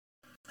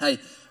Hey,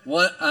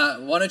 why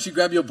don't you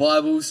grab your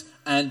Bibles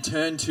and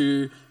turn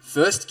to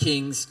 1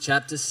 Kings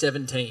chapter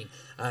 17.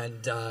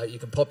 And you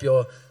can pop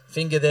your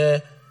finger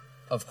there.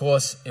 Of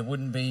course, it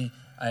wouldn't be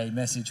a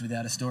message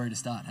without a story to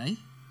start, hey?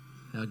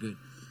 How good.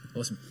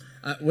 Awesome.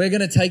 We're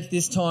going to take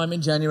this time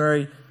in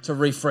January to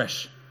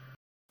refresh.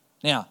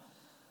 Now,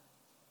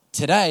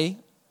 today,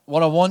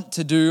 what I want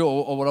to do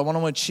or what I want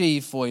to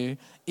achieve for you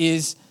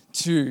is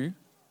to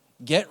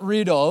get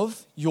rid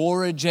of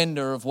your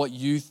agenda of what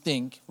you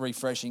think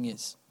refreshing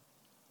is.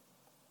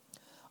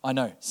 I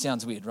know,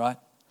 sounds weird, right?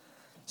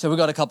 So we've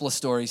got a couple of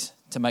stories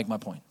to make my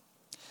point.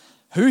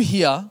 Who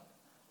here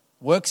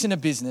works in a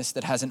business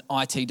that has an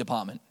IT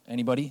department?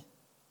 Anybody?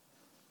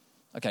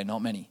 Okay,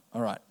 not many.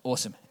 All right,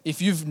 awesome. If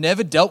you've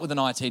never dealt with an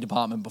IT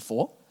department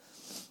before,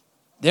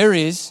 there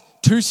is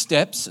 2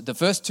 steps. The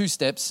first 2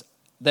 steps,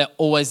 they're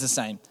always the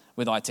same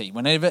with IT,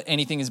 whenever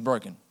anything is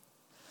broken.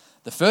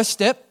 The first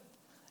step,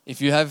 if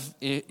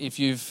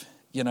you've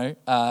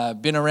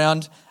been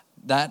around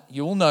that,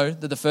 you will know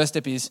that the first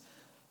step is,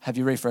 have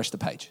you refreshed the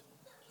page?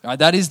 All right,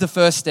 that is the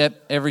first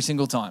step every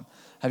single time.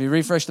 Have you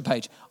refreshed the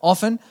page?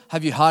 Often,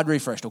 have you hard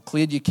refreshed or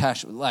cleared your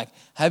cache? Like,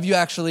 have you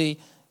actually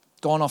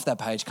gone off that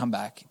page, come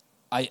back?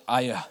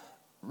 Are you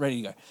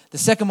ready to go? The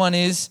second one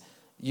is,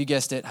 you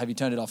guessed it, have you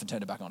turned it off and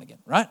turned it back on again,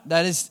 right?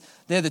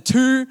 They're the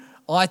 2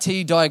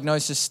 IT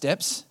diagnosis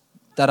steps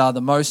that are the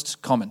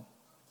most common.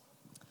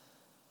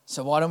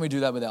 So why don't we do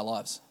that with our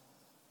lives?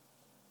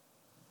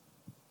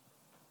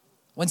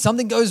 When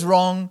something goes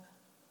wrong,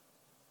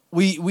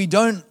 we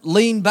don't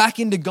lean back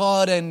into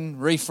God and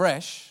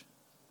refresh.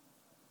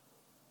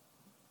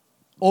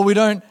 Or we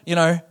don't,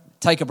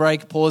 take a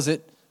break, pause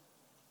it,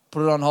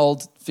 put it on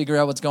hold, figure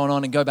out what's going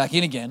on and go back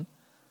in again.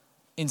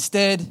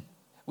 Instead,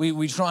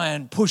 we try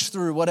and push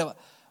through whatever.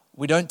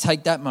 We don't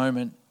take that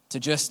moment to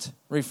just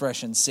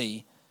refresh and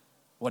see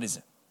what is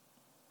it.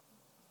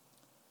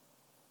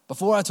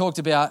 Before I talked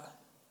about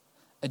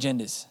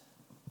agendas,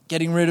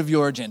 getting rid of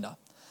your agenda.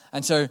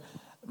 And so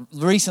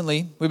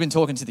recently, we've been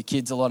talking to the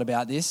kids a lot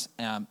about this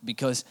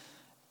because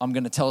I'm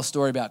going to tell a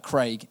story about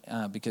Craig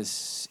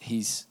because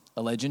he's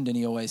a legend and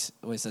he always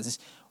says this.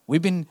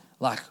 We've been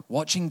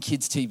watching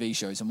kids' TV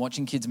shows and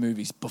watching kids'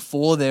 movies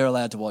before they're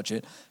allowed to watch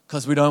it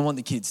because we don't want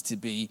the kids to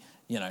be,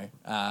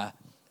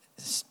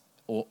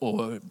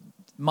 or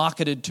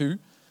marketed to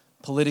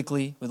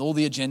politically with all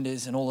the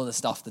agendas and all of the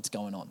stuff that's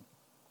going on.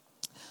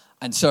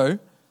 And so,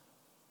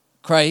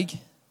 Craig,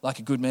 like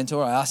a good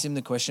mentor, I asked him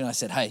the question. I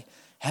said, hey,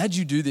 how'd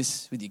you do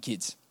this with your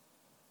kids?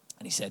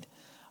 And he said,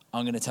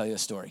 I'm going to tell you a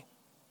story.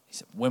 He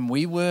said, when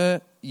we were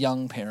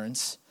young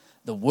parents,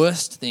 the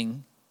worst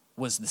thing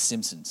was The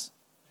Simpsons.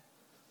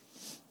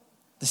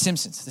 The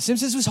Simpsons. The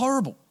Simpsons was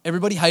horrible.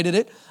 Everybody hated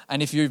it.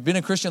 And if you've been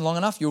a Christian long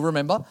enough, you'll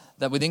remember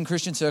that within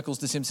Christian circles,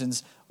 The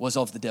Simpsons was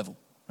of the devil,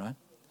 right?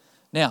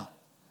 Now,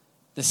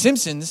 The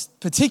Simpsons,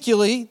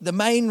 particularly the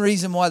main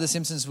reason why The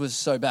Simpsons was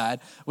so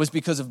bad was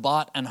because of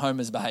Bart and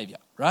Homer's behavior,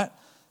 right?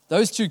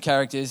 Those 2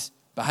 characters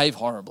behave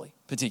horribly,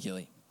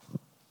 particularly.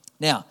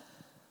 Now,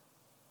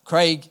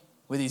 Craig,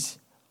 with his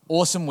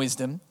awesome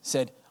wisdom,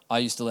 said, I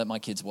used to let my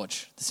kids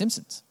watch The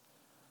Simpsons.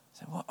 I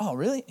said, well, oh,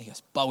 really? He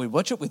goes, but we'd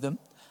watch it with them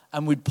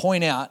and we'd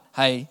point out,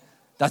 hey,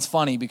 that's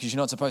funny because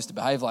you're not supposed to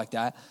behave like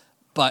that,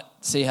 but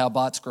see how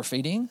Bart's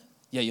graffitiing?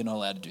 Yeah, you're not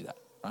allowed to do that,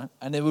 right?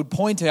 And they would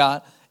point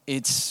out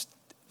its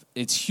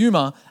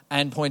humor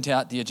and point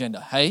out the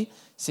agenda. Hey,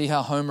 see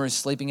how Homer is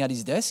sleeping at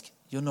his desk?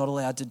 You're not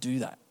allowed to do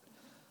that.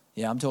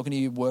 Yeah, I'm talking to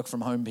you work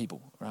from home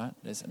people, right?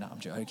 No, I'm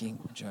joking.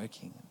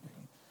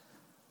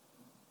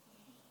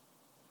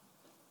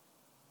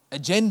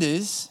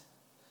 Agendas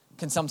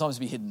can sometimes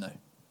be hidden though.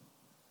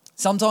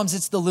 Sometimes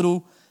it's the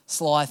little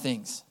sly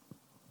things.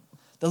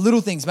 The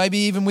little things, maybe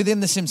even within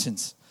The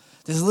Simpsons.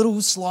 There's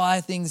little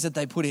sly things that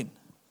they put in.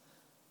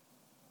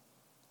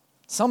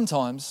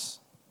 Sometimes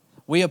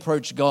we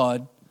approach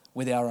God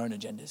with our own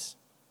agendas.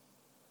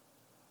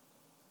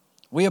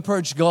 We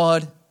approach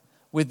God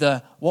with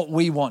what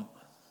we want.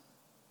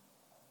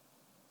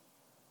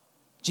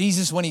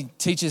 Jesus, when he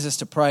teaches us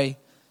to pray,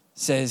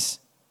 says,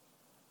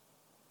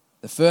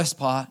 the first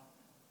part,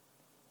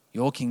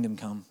 your kingdom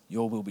come,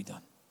 your will be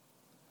done.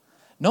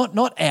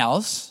 Not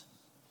ours,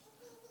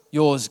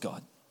 yours,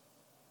 God.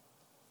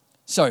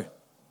 So,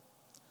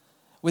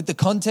 with the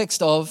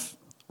context of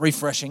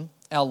refreshing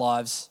our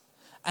lives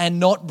and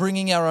not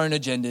bringing our own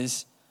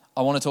agendas,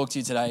 I want to talk to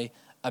you today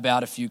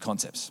about a few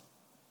concepts.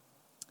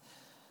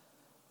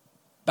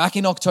 Back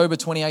in October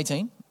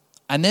 2018,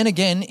 and then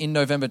again in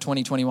November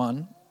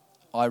 2021,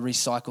 I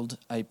recycled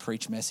a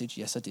preach message.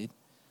 Yes, I did.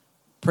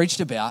 Preached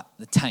about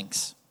the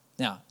tanks.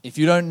 Now, if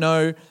you don't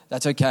know,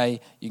 that's okay.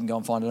 You can go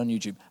and find it on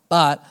YouTube.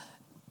 But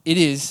it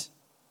is,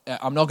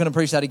 I'm not going to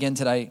preach that again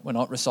today. We're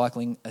not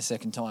recycling a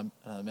second time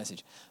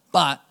message.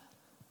 But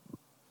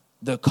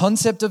the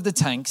concept of the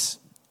tanks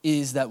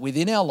is that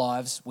within our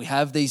lives, we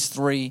have these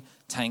 3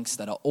 tanks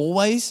that are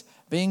always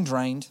being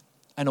drained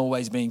and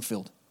always being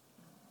filled.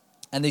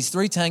 And these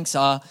 3 tanks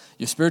are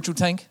your spiritual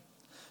tank,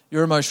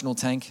 your emotional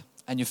tank,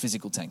 and your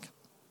physical tank.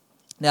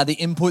 Now, the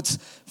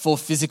inputs for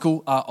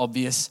physical are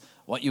obvious.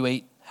 What you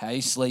eat, how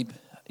you sleep,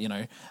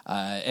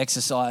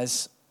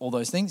 exercise, all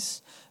those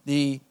things.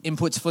 The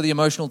inputs for the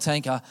emotional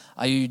tank are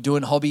you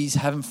doing hobbies,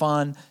 having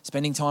fun,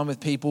 spending time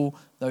with people,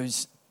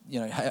 those,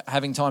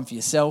 having time for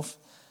yourself.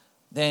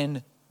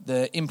 Then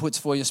the inputs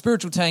for your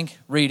spiritual tank,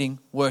 reading,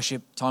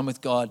 worship, time with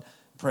God,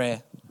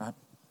 prayer, right?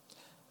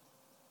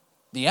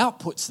 The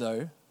outputs,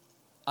 though,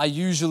 are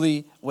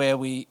usually where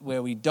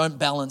we don't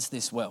balance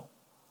this well.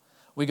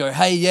 We go,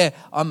 hey, yeah,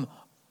 I'm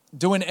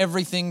doing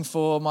everything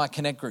for my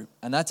connect group.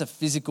 And that's a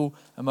physical,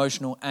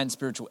 emotional, and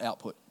spiritual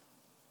output.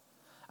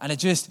 And it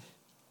just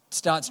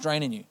starts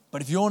draining you.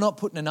 But if you're not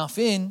putting enough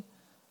in,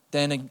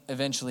 then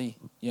eventually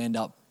you end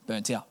up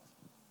burnt out.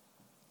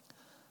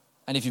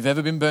 And if you've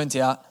ever been burnt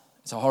out,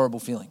 it's a horrible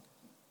feeling.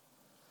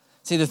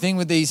 See, the thing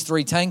with these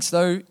three tanks,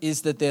 though,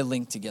 is that they're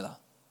linked together.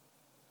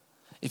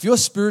 If your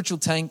spiritual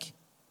tank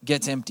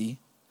gets empty,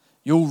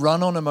 you'll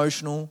run on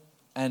emotional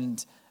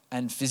and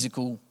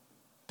physical,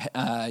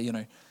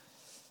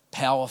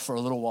 power for a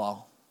little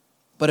while.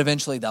 But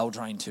eventually they'll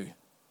drain too.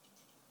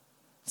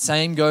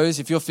 Same goes,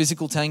 if your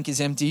physical tank is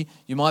empty,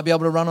 you might be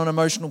able to run on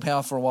emotional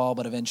power for a while,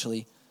 but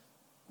eventually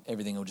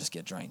everything will just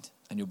get drained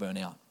and you'll burn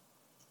out.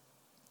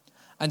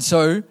 And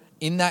so,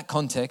 in that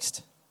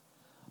context,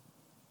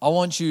 I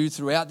want you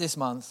throughout this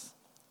month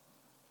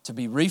to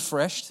be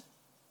refreshed,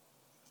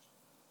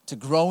 to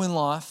grow in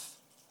life,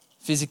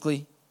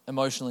 physically,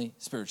 emotionally,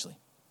 spiritually.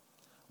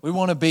 We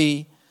want to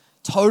be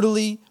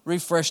totally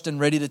refreshed and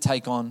ready to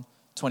take on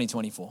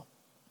 2024.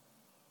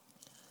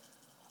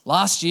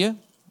 Last year,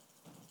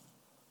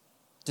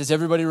 does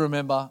everybody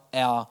remember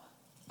our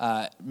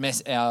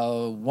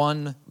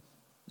one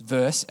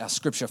verse, our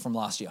scripture from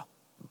last year?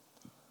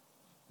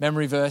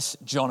 Memory verse,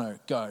 Jono,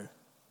 go.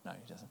 No,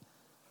 he doesn't.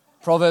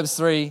 Proverbs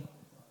 3,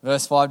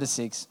 verse 5 to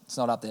 6. It's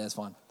not up there, it's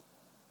fine.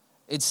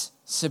 It's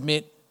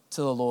submit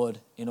to the Lord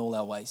in all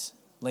our ways.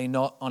 Lean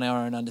not on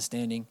our own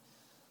understanding.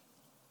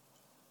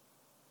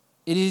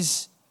 It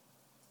is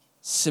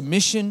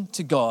submission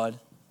to God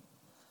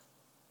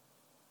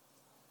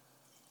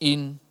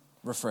in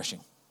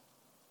refreshing.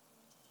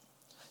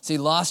 See,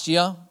 last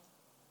year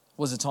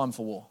was a time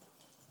for war.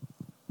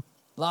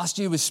 Last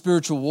year was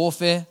spiritual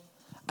warfare,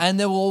 and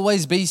there will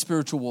always be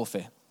spiritual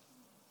warfare.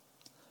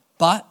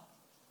 But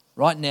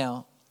right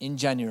now, in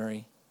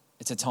January,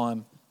 it's a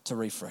time to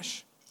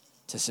refresh,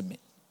 to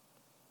submit.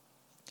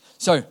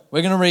 So,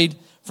 we're going to read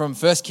from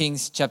 1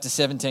 Kings chapter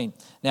 17.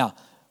 Now,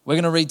 we're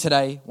going to read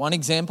today one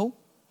example,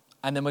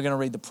 and then we're going to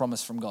read the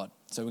promise from God.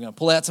 So we're going to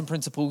pull out some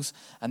principles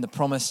and the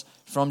promise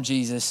from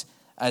Jesus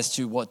as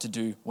to what to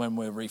do when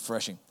we're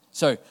refreshing.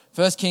 So,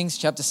 1 Kings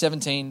chapter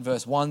 17,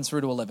 verse 1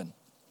 through to 11.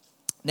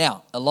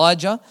 Now,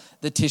 Elijah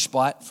the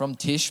Tishbite from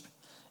Tishbe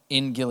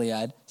in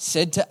Gilead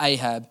said to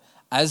Ahab,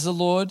 "As the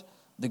Lord,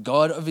 the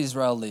God of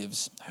Israel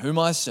lives, whom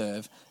I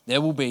serve,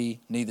 there will be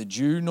neither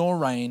dew nor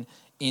rain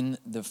in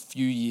the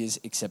few years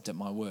except at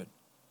my word."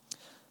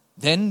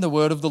 Then the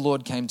word of the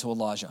Lord came to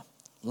Elijah.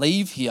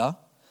 "Leave here,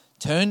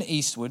 turn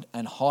eastward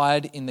and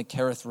hide in the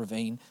Kerith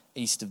ravine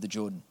east of the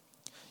Jordan.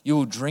 You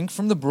will drink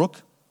from the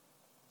brook,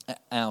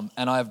 and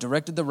I have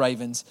directed the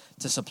ravens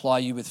to supply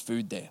you with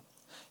food there."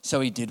 So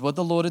he did what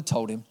the Lord had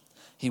told him.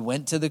 He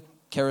went to the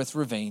Kerith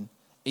ravine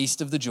east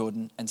of the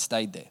Jordan and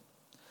stayed there.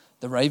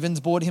 The ravens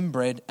brought him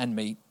bread and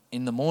meat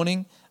in the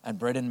morning and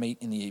bread and meat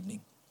in the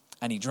evening,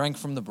 and he drank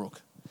from the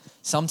brook.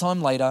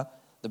 Sometime later,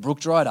 the brook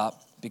dried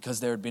up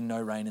because there had been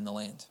no rain in the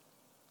land.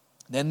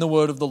 Then the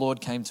word of the Lord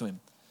came to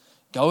him.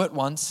 "Go at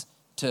once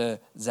to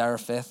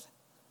Zarephath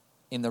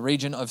in the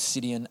region of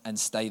Sidon and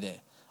stay there.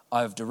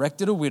 I have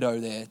directed a widow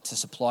there to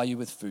supply you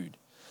with food."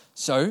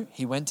 So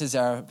he went to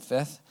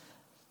Zarephath.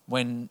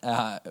 When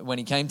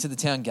he came to the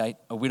town gate,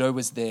 a widow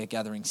was there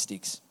gathering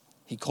sticks.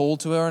 He called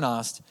to her and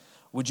asked,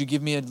 "Would you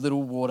give me a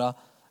little water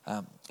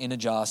in a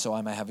jar so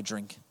I may have a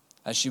drink?"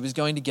 As she was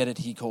going to get it,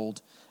 he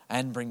called,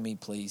 "And bring me,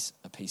 please,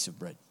 a piece of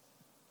bread."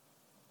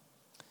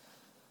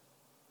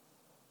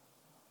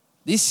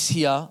 This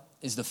here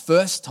is the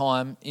first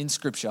time in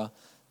Scripture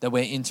that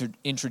we're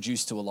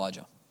introduced to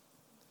Elijah.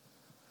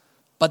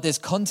 But there's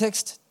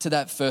context to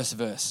that first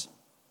verse.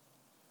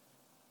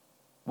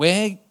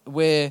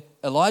 Where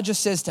Elijah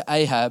says to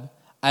Ahab,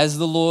 "As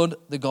the Lord,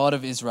 the God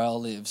of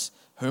Israel lives,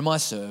 whom I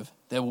serve,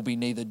 there will be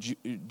neither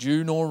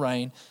dew nor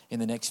rain in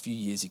the next few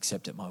years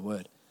except at my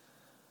word."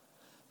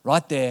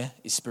 Right there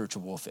is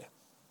spiritual warfare.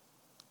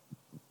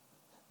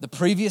 The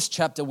previous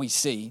chapter we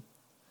see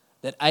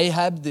that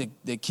Ahab,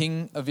 the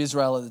king of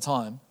Israel at the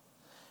time,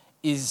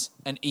 is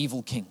an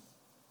evil king.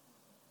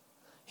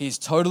 He is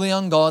totally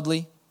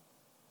ungodly,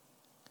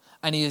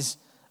 and he is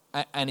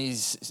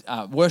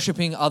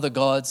worshipping other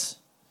gods.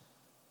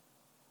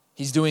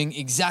 He's doing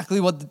exactly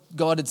what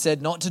God had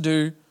said not to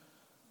do,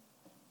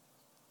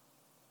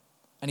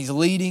 and he's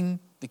leading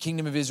the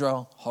kingdom of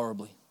Israel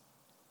horribly.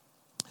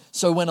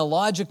 So when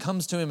Elijah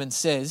comes to him and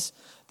says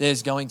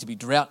there's going to be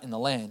drought in the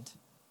land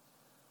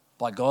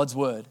by God's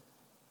word,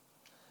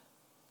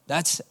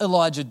 that's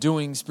Elijah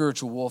doing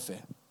spiritual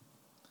warfare.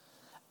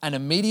 And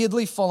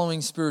immediately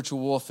following spiritual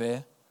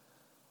warfare,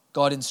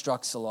 God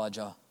instructs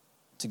Elijah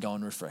to go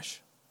and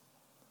refresh.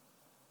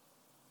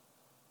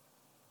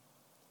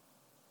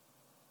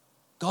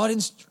 God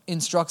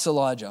instructs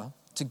Elijah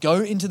to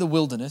go into the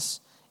wilderness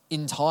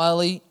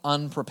entirely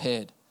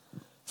unprepared,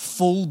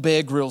 full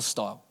Bear Grylls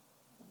style.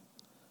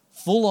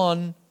 Full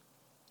on,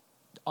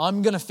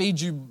 I'm going to feed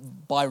you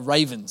by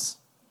ravens.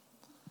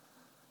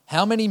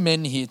 How many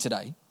men here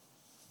today,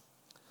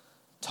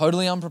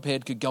 totally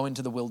unprepared, could go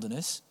into the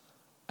wilderness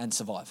and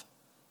survive?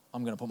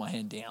 I'm going to put my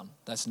hand down.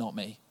 That's not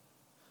me.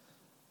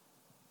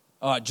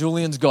 All right,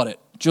 Julian's got it.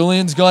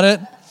 Julian's got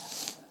it.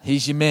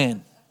 He's your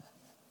man.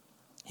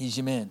 He's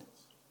your man.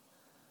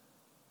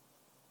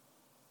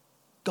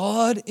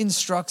 God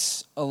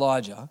instructs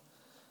Elijah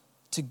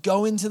to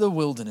go into the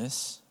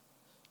wilderness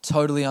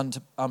totally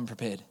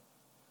unprepared.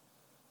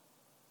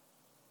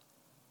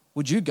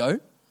 Would you go?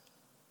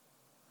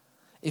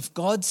 If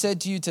God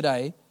said to you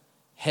today,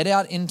 head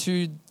out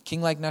into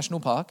Kinglake National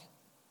Park,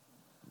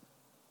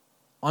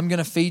 I'm going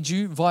to feed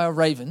you via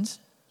ravens,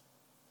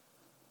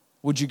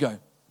 would you go?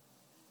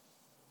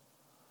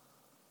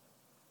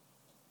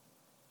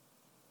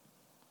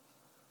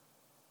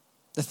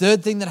 The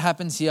third thing that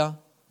happens here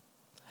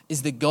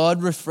is that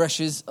God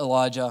refreshes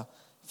Elijah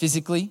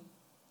physically.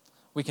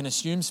 We can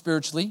assume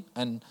spiritually,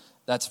 and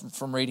that's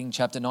from reading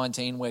chapter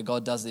 19 where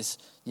God does this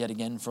yet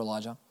again for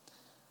Elijah.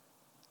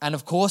 And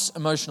of course,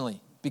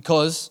 emotionally,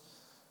 because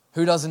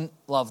who doesn't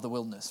love the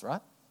wilderness,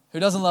 right?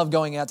 Who doesn't love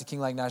going out to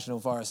Kinglake National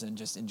Forest and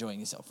just enjoying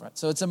yourself, right?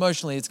 So it's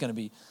emotionally, it's going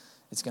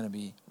to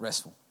be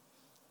restful.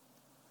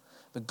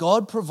 But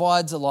God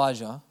provides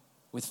Elijah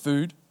with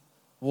food,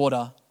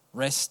 water,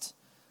 rest,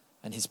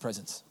 and his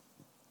presence.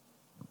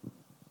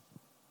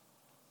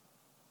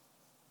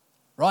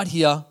 Right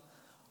here,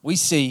 we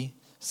see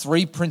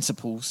three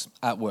principles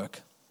at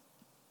work.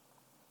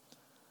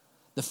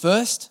 The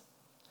first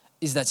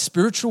is that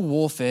spiritual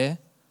warfare,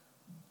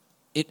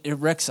 it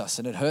wrecks us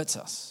and it hurts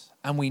us,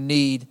 and we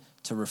need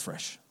to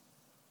refresh.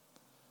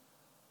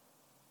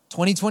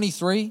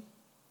 2023,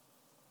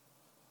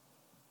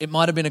 it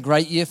might have been a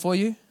great year for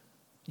you.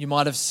 You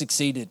might have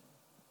succeeded.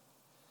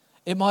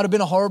 It might have been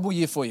a horrible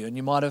year for you, and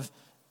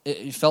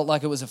you felt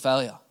like it was a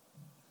failure.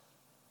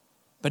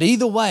 But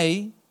either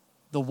way,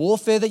 the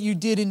warfare that you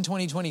did in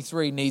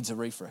 2023 needs a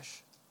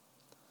refresh.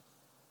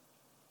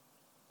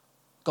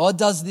 God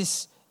does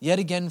this yet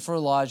again for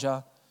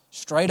Elijah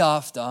straight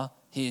after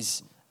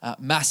his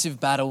massive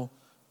battle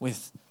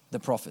with the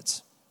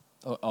prophets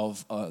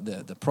of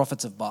the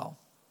prophets of Baal.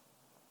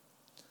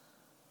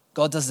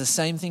 God does the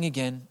same thing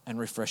again and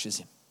refreshes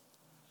him.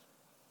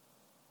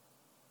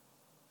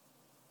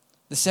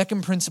 The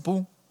second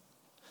principle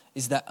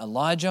is that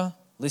Elijah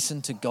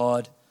listened to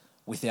God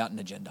without an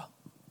agenda.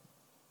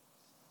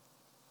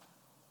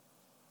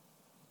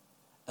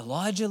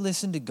 Elijah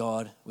listened to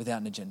God without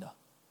an agenda.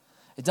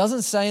 It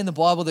doesn't say in the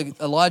Bible that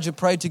Elijah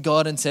prayed to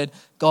God and said,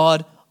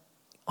 God,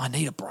 I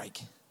need a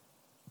break.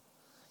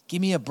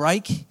 Give me a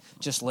break.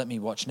 Just let me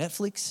watch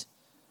Netflix.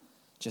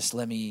 Just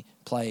let me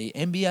play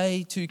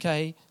NBA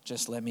 2K.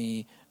 Just let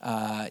me,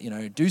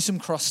 do some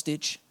cross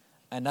stitch.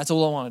 And that's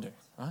all I want to do,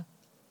 right?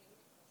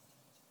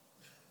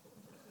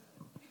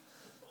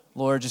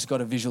 Laura just got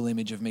a visual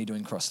image of me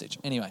doing cross stitch.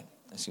 Anyway,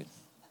 that's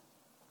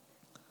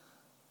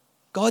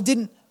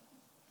good.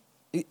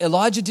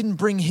 Elijah didn't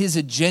bring his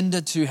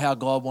agenda to how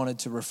God wanted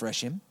to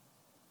refresh him.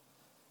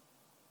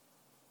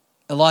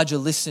 Elijah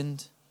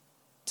listened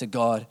to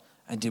God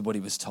and did what he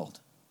was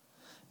told.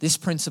 This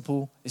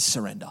principle is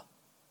surrender.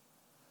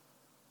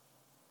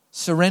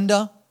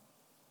 Surrender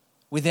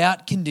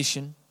without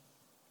condition.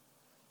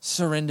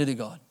 Surrender to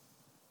God.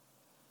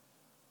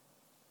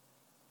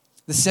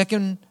 The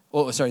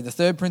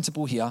third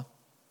principle here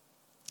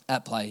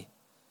at play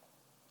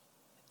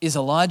is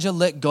Elijah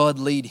let God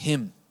lead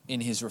him in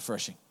his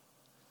refreshing.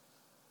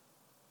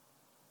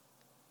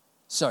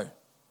 So,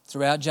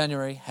 throughout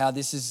January, how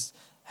this is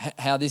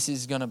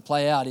going to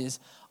play out is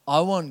I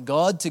want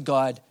God to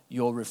guide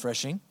your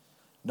refreshing,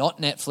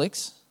 not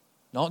Netflix,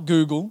 not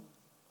Google,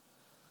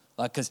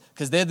 because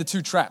they're the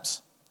two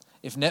traps.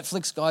 If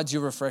Netflix guides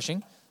your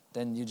refreshing,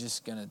 then you're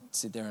just going to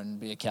sit there and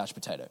be a couch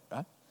potato,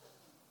 right?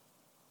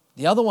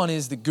 The other one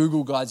is the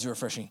Google guides your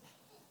refreshing.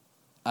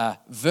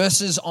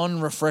 Verses on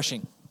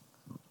refreshing.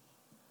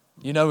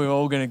 You know we're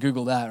all going to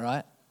Google that,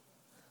 right?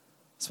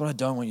 That's what I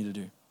don't want you to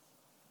do.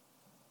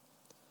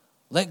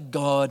 Let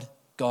God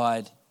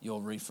guide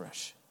your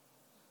refresh.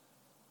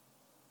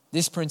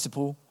 This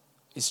principle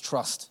is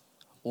trust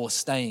or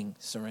staying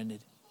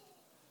surrendered.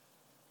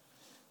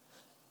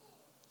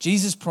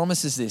 Jesus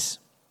promises this.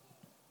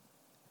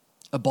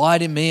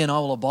 Abide in me and I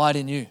will abide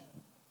in you.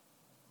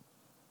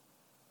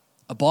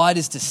 Abide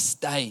is to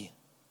stay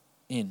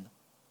in.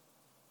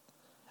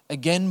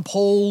 Again,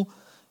 Paul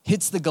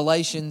hits the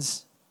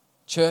Galatians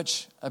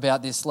church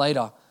about this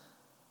later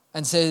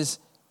and says,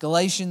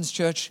 Galatians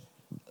church,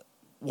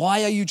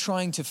 why are you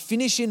trying to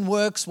finish in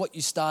works what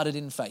you started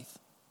in faith?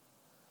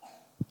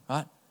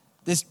 Right?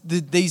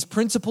 These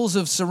principles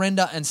of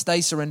surrender and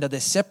stay surrender,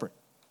 they're separate.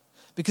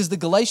 Because the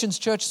Galatians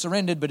church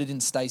surrendered, but it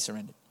didn't stay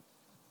surrendered.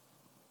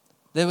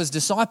 There was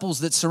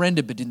disciples that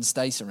surrendered, but didn't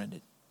stay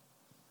surrendered.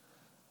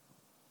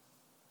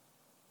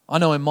 I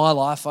know in my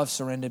life I've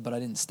surrendered, but I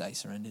didn't stay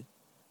surrendered.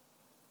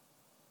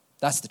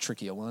 That's the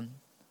trickier one.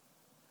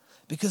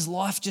 Because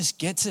life just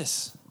gets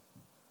us.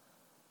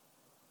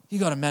 You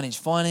got to manage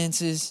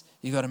finances.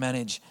 You got to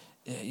manage,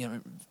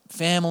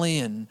 family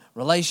and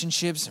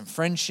relationships and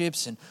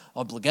friendships and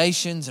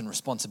obligations and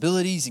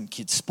responsibilities and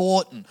kids'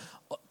 sport, and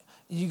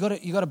you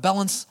got to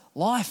balance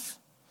life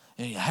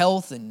and your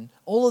health and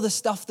all of the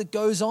stuff that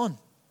goes on.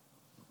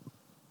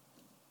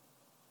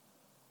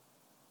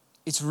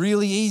 It's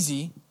really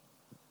easy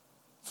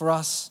for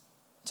us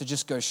to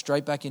just go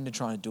straight back into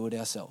trying to do it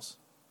ourselves.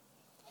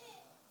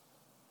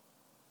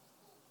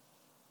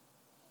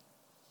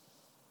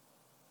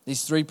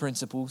 These 3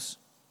 principles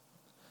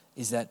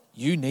is that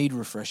you need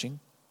refreshing,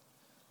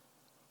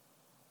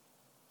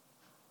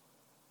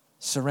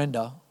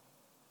 surrender,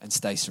 and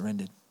stay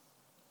surrendered.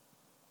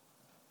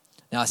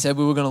 Now, I said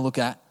we were going to look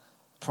at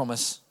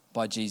promise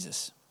by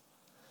Jesus.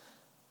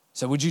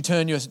 So would you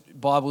turn your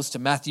Bibles to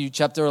Matthew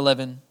chapter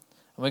 11, and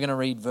we're going to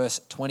read verse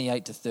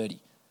 28 to 30.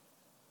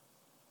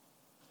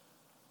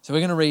 So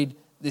we're going to read,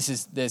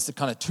 there's the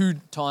kind of 2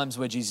 times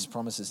where Jesus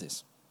promises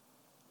this.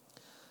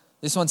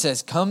 This one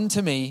says, "Come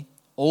to me,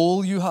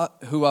 all you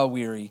who are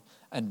weary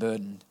and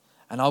burdened,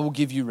 and I will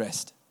give you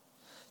rest.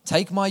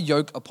 Take my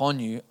yoke upon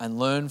you and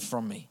learn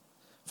from me,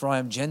 for I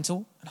am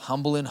gentle and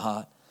humble in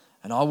heart,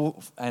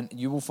 and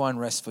you will find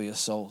rest for your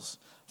souls.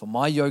 For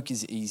my yoke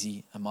is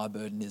easy and my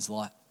burden is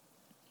light."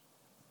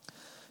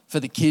 For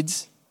the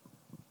kids,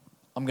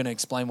 I'm going to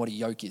explain what a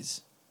yoke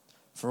is.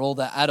 For all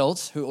the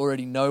adults who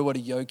already know what a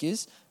yoke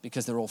is,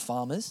 because they're all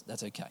farmers,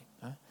 that's okay.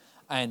 Right?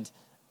 And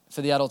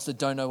for the adults that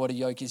don't know what a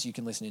yoke is, you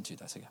can listen into,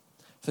 that's okay.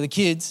 For the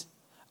kids,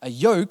 a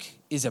yoke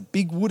is a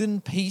big wooden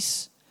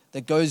piece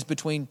that goes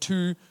between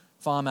 2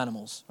 farm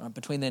animals, right,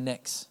 between their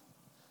necks.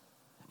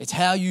 It's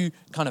how you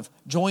kind of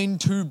join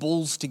 2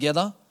 bulls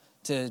together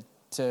to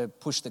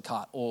push the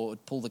cart or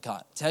pull the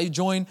cart. It's how you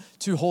join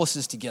 2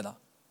 horses together.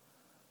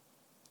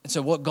 And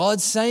so what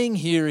God's saying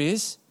here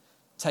is,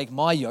 take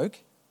my yoke,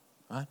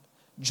 right?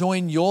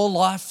 Join your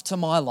life to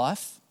my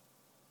life.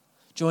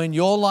 Join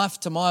your life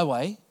to my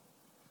way.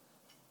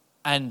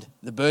 And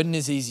the burden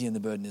is easy and the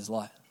burden is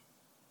light.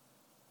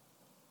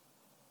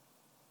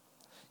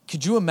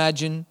 Could you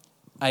imagine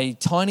a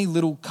tiny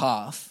little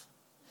calf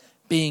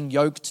being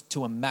yoked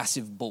to a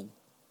massive bull?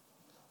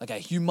 Like a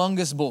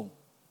humongous bull.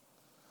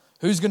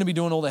 Who's going to be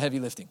doing all the heavy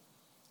lifting?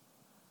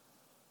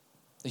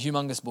 The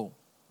humongous bull.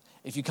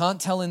 If you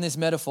can't tell in this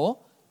metaphor,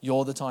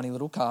 you're the tiny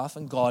little calf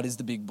and God is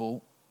the big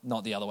bull,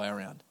 not the other way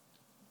around.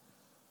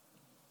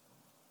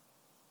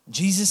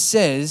 Jesus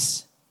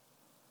says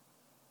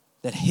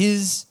that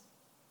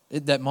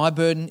my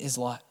burden is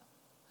light.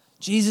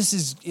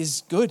 Jesus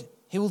is good.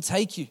 He will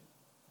take you.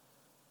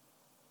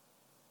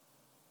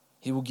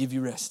 He will give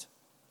you rest.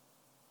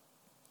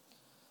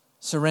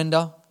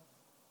 Surrender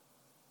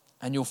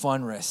and you'll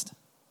find rest.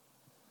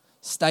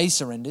 Stay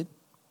surrendered,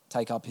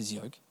 take up his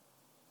yoke,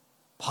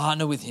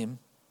 partner with him,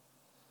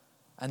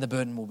 and the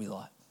burden will be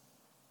light.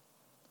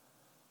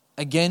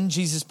 Again,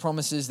 Jesus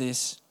promises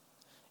this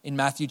in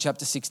Matthew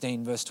chapter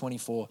 16, verse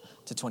 24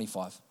 to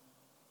 25.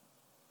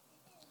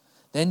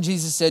 Then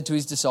Jesus said to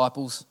his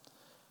disciples,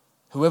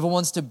 "Whoever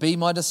wants to be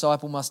my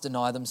disciple must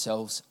deny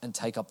themselves and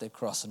take up their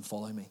cross and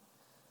follow me.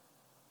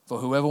 For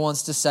whoever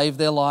wants to save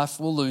their life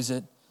will lose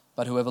it,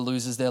 but whoever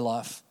loses their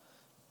life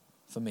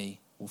for me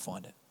will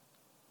find it."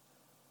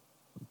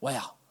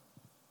 Wow.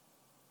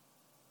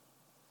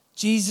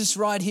 Jesus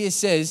right here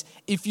says,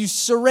 if you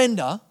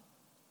surrender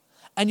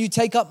and you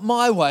take up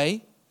my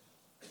way,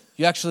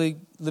 you actually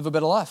live a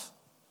better life.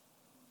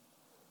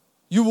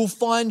 You will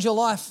find your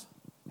life.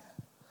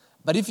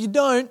 But if you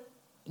don't,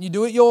 and you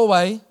do it your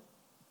way,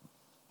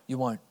 you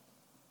won't.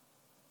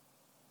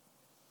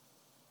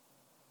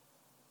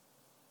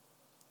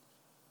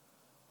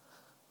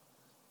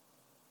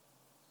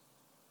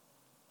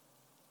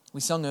 We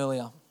sung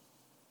earlier,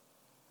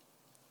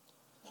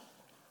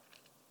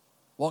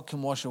 what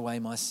can wash away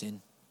my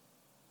sin?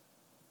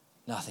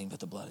 Nothing but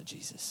the blood of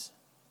Jesus.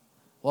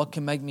 What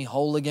can make me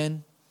whole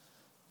again?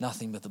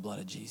 Nothing but the blood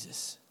of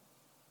Jesus.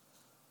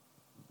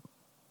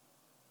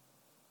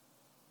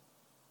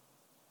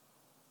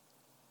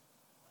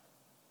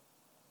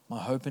 My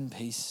hope and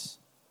peace,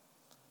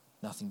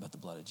 nothing but the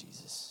blood of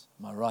Jesus.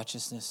 My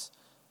righteousness,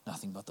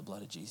 nothing but the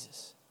blood of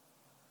Jesus.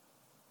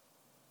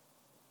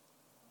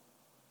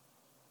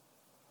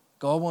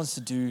 God wants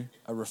to do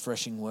a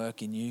refreshing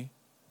work in you,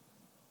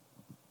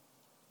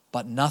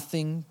 but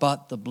nothing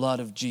but the blood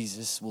of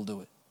Jesus will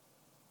do it.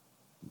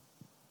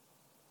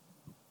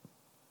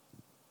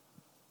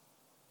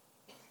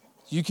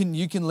 You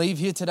can leave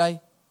here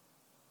today.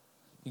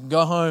 You can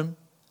go home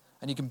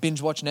and you can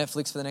binge watch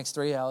Netflix for the next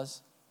 3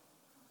 hours.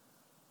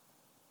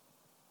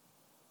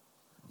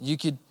 You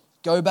could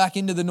go back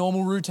into the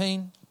normal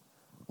routine,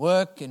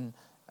 work and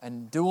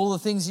do all the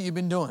things that you've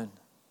been doing.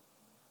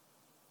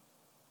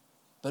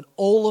 But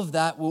all of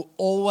that will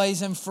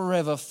always and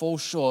forever fall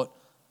short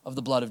of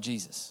the blood of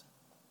Jesus.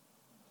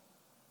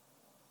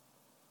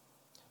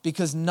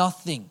 Because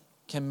nothing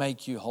can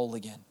make you whole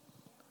again.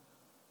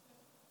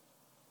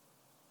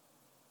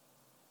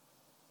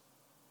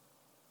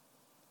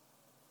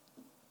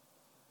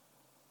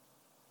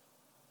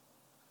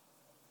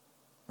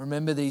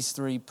 remember these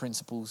 3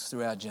 principles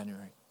throughout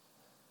January.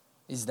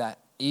 Is that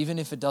even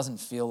if it doesn't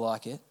feel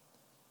like it,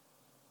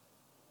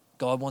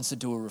 God wants to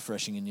do a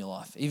refreshing in your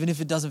life. Even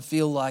if it doesn't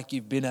feel like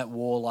you've been at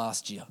war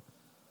last year.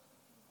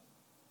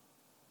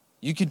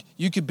 You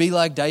could be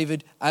like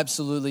David,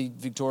 absolutely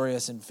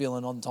victorious and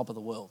feeling on top of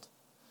the world.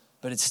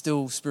 But it's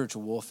still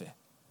spiritual warfare.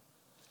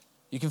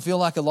 You can feel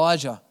like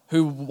Elijah,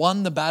 who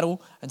won the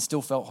battle and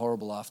still felt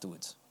horrible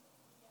afterwards.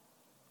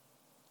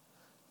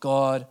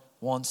 God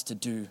wants to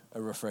do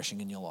a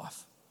refreshing in your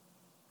life.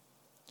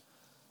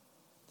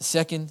 The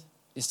second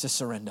is to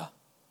surrender.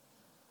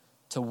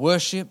 To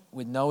worship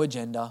with no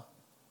agenda.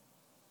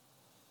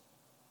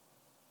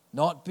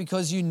 Not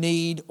because you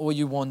need or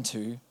you want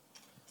to,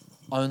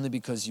 only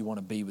because you want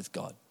to be with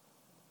God.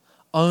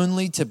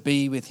 Only to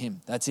be with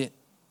Him. That's it.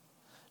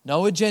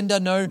 No agenda,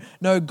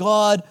 no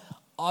God,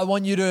 I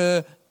want you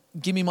to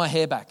give me my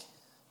hair back.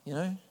 You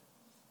know?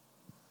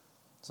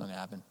 It's not going to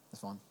happen.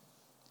 It's fine.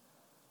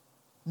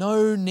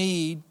 No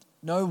need,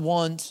 no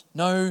want,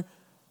 no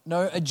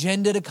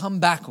agenda to come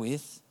back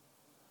with.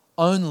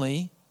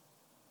 Only,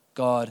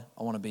 God,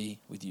 I want to be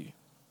with you.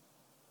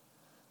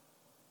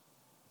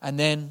 And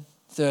then,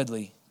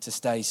 thirdly, to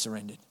stay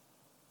surrendered.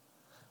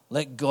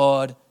 Let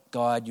God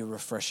guide your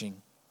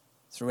refreshing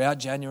throughout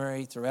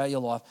January, throughout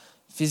your life,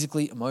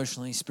 physically,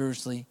 emotionally,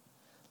 spiritually.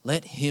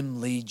 Let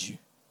Him lead you.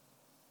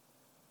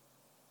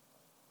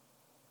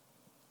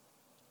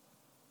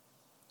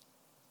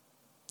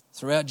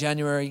 Throughout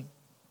January,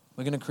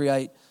 we're going to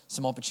create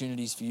some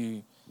opportunities for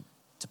you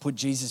to put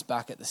Jesus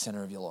back at the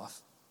center of your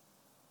life.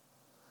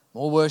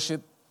 More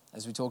worship,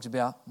 as we talked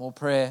about, more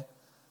prayer.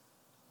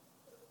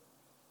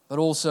 But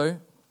also,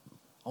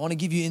 I want to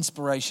give you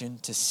inspiration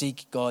to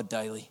seek God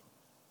daily.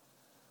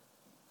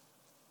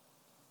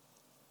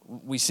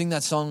 We sing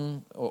that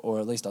song, or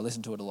at least I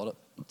listen to it a lot,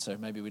 so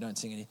maybe we don't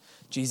sing it.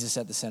 Jesus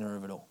at the center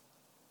of it all.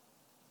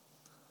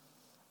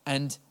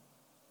 And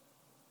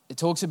it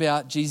talks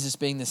about Jesus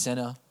being the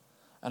center,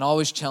 and I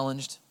was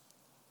challenged.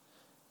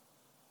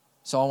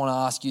 So I want to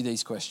ask you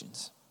these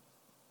questions.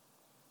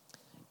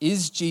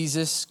 Is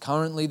Jesus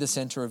currently the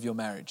center of your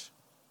marriage?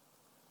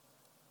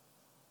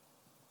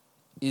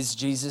 Is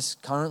Jesus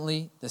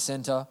currently the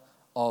center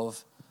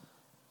of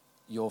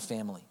your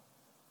family?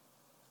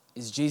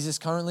 Is Jesus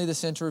currently the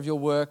center of your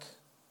work,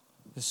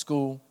 your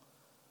school?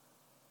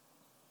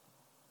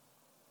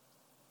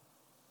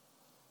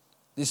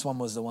 This one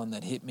was the one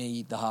that hit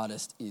me the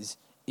hardest.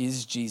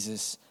 Is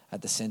Jesus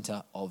at the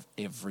center of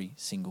every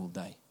single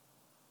day?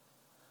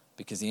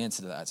 Because the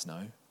answer to that's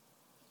no.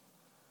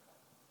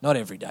 Not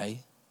every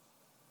day.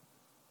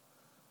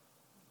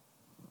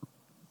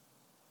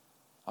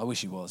 I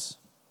wish He was.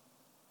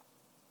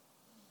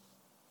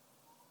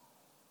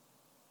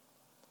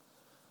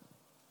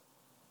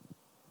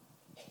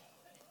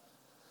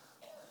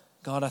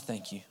 God, I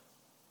thank you.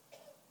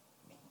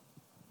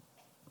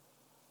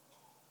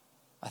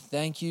 I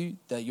thank you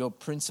that your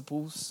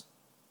principles,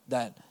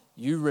 that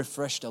you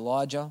refreshed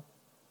Elijah,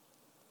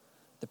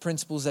 the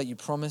principles that you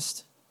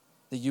promised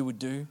that you would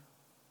do.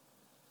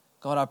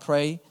 God, I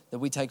pray that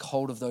we take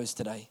hold of those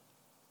today.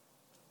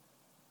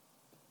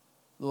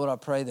 Lord, I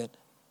pray that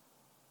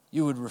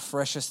you would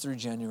refresh us through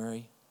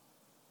January.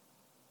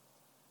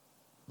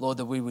 Lord,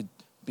 that we would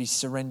be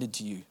surrendered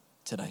to you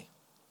today.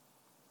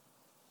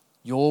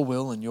 Your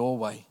will and your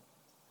way.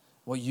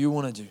 What you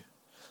want to do.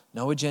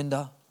 No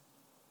agenda.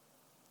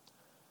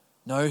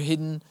 No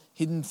hidden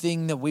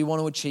thing that we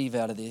want to achieve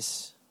out of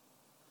this.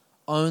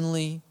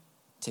 Only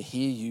to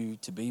hear you,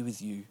 to be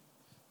with you,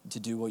 and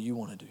to do what you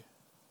want to do.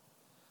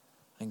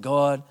 And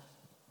God,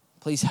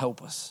 please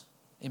help us.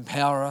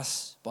 Empower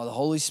us by the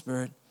Holy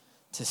Spirit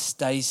to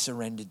stay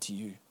surrendered to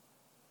you.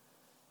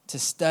 To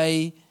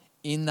stay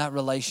in that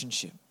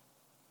relationship.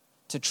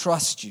 To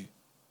trust you.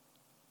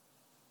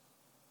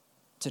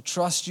 To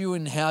trust you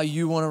in how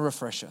you want to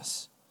refresh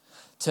us.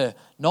 To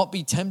not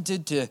be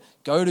tempted to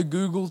go to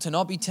Google, to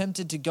not be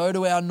tempted to go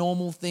to our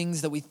normal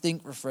things that we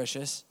think refresh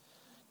us.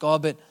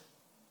 God, but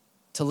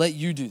to let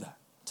you do that.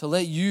 To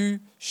let you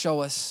show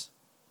us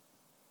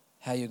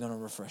how you're going to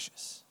refresh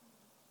us.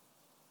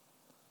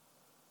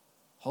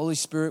 Holy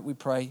Spirit, we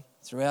pray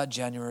throughout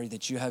January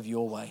that you have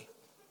your way.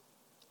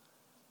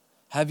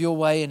 Have your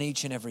way in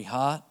each and every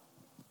heart.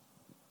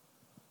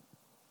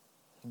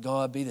 And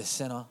God, be the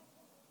center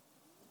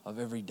of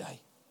every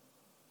day.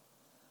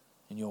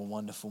 In your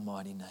wonderful,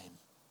 mighty name.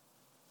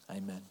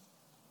 Amen.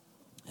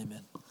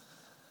 Amen.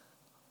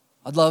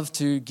 I'd love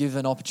to give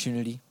an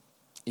opportunity.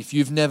 If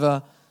you've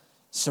never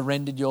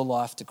surrendered your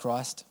life to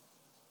Christ,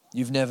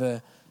 you've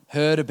never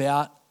heard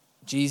about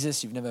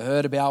Jesus, you've never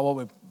heard about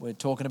what we're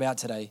talking about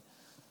today,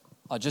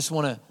 I just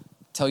want to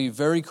tell you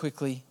very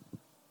quickly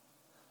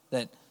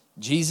that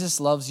Jesus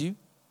loves you,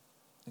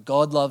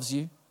 God loves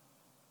you,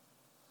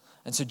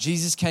 and so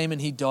Jesus came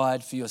and He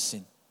died for your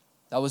sin.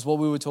 That was what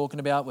we were talking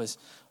about, was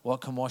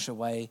what can wash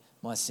away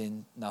my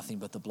sin? Nothing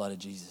but the blood of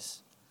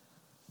Jesus.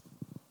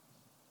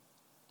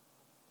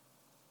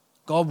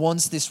 God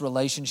wants this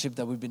relationship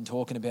that we've been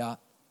talking about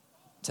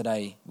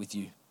today with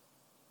you.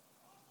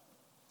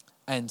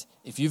 And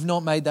if you've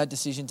not made that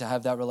decision to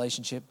have that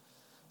relationship,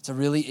 it's a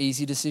really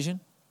easy decision.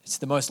 It's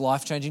the most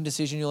life-changing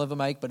decision you'll ever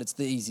make, but it's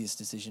the easiest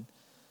decision.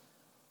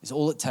 Is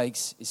all it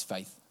takes is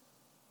faith.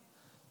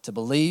 To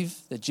believe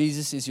that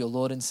Jesus is your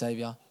Lord and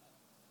Savior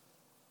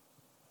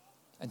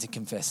and to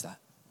confess that.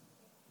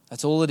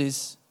 That's all it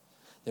is.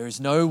 There is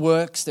no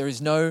works. There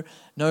is no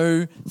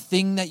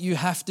thing that you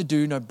have to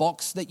do, no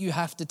box that you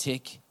have to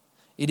tick.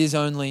 It is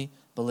only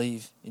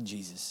believe in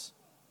Jesus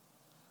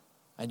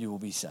and you will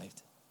be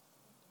saved.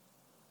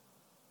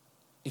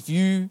 If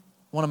you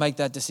want to make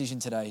that decision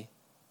today,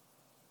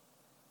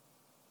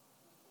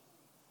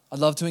 I'd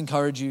love to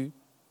encourage you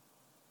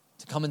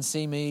to come and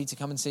see me, to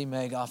come and see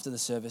Meg after the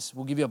service.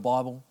 We'll give you a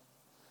Bible,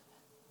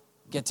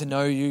 get to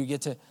know you,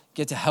 get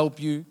to help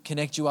you,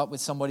 connect you up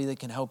with somebody that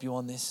can help you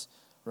on this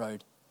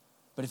road.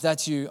 But if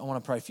that's you, I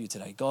want to pray for you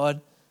today. God,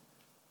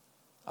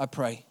 I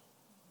pray,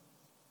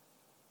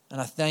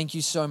 and I thank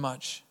you so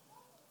much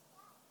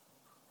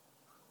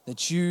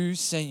that you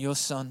sent your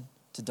Son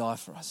to die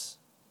for us,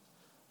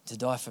 to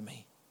die for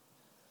me.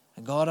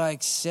 And God, I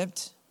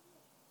accept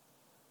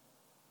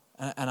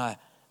and I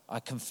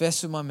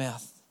confess with my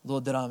mouth,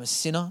 Lord, that I'm a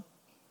sinner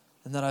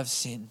and that I've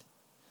sinned.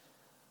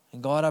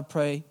 And God, I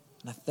pray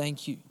and I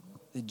thank you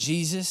that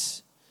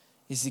Jesus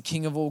is the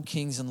King of all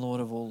kings and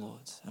Lord of all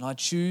lords. And I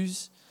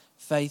choose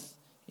faith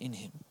in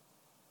him.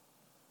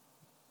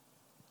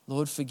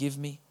 Lord, forgive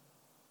me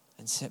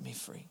and set me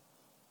free.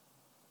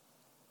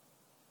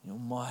 In your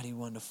mighty,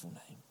 wonderful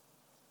name.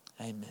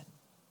 Amen.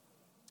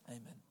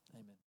 Amen.